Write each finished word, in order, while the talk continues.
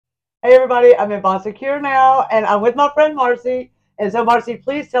Hey everybody, I'm in Bon Secure now, and I'm with my friend Marcy. And so, Marcy,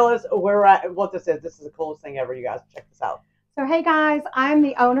 please tell us where we're at, what this is. This is the coolest thing ever. You guys check this out. So, hey guys, I'm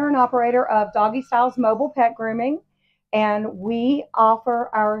the owner and operator of Dawgy Styles Mobile Pet Grooming, and we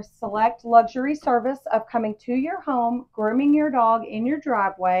offer our select luxury service of coming to your home, grooming your dog in your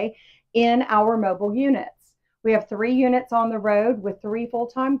driveway in our mobile units. We have 3 units on the road with 3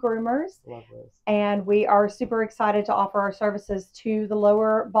 full-time groomers, Love this. and we are super excited to offer our services to the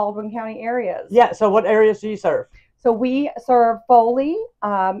lower Baldwin County areas. Yeah. So, what areas do you serve? So we serve Foley,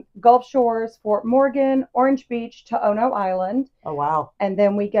 Gulf Shores, Fort Morgan, Orange Beach to Ono Island. Oh wow. And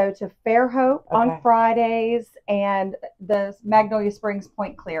then we go to Fairhope on Okay. Fridays and the Magnolia Springs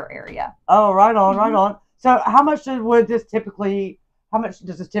Point Clear area. Oh, right on, right on. So, how much does this typically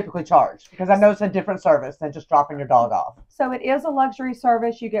charge? Because I know it's a different service than just dropping your dog off. So it is a luxury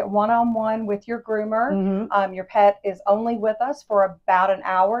service. You get one-on-one with your groomer. Mm-hmm. Your pet is only with us for about an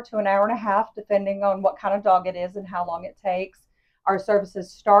hour to an hour and a half, depending on what kind of dog it is and how long it takes. Our services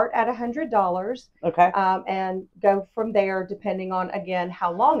start at $100, Okay. and go from there, depending on, again,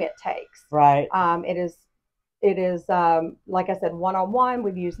 how long it takes. Right. It is like I said, one-on-one.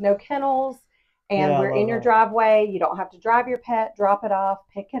 We've used no kennels, and Yeah, I we're in love your that. driveway. You don't have to drive your pet, drop it off,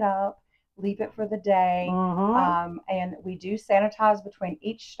 pick it up, leave it for the day. Mm-hmm. And we do sanitize between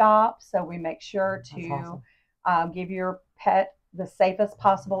each stop, so we make sure That's to awesome. give your pet the safest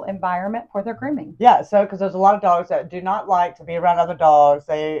possible environment for their grooming. Yeah, so because there's a lot of dogs that do not like to be around other dogs.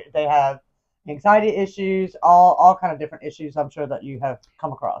 They have anxiety issues, all kind of different issues. I'm sure that you have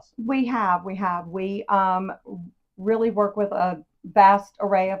come across. We really work with a vast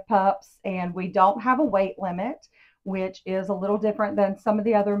array of pups, and we don't have a weight limit, which is a little different than some of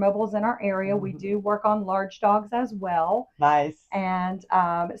the other mobiles in our area. We Mhm. do work on large dogs as well, Nice. and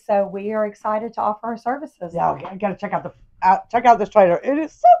so we are excited to offer our services. Yeah, I gotta check out this trailer. It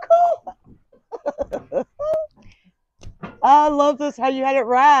is so cool. I love this how you had it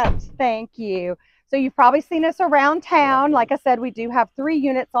wrapped. Thank you. So you've probably seen us around town. Like I said, we do have 3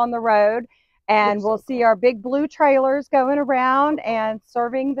 units on the road, and we'll see our big blue trailers going around and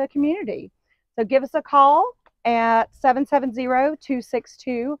serving the community. So give us a call at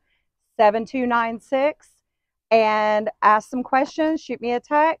 770-262-7296 and ask some questions. Shoot me a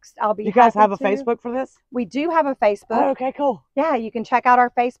text. I'll be You guys happy have a to. Facebook for this? We do have a Facebook. Oh, okay, cool. Yeah, you can check out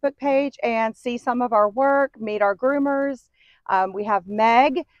our Facebook page and see some of our work, meet our groomers. We have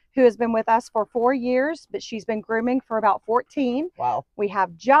Meg, who has been with us for 4 years, but she's been grooming for about 14. Wow. We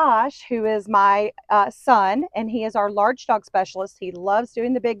have Josh, who is my son, and he is our large dog specialist. He loves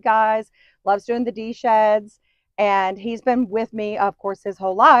doing the big guys, loves doing the D sheds, and he's been with me, of course, his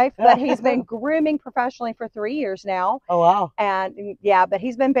whole life, but he's been grooming professionally for 3 years now. Oh, wow. And yeah, but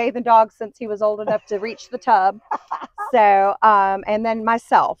he's been bathing dogs since he was old enough to reach the tub. So, and then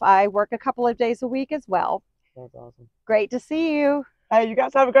myself, I work a couple of days a week as well. That's awesome. Great to see you. Hey, you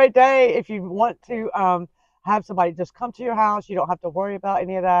guys have a great day. If you want to have somebody just come to your house, you don't have to worry about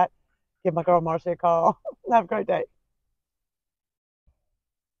any of that. Give my girl Marcy a call. Have a great day.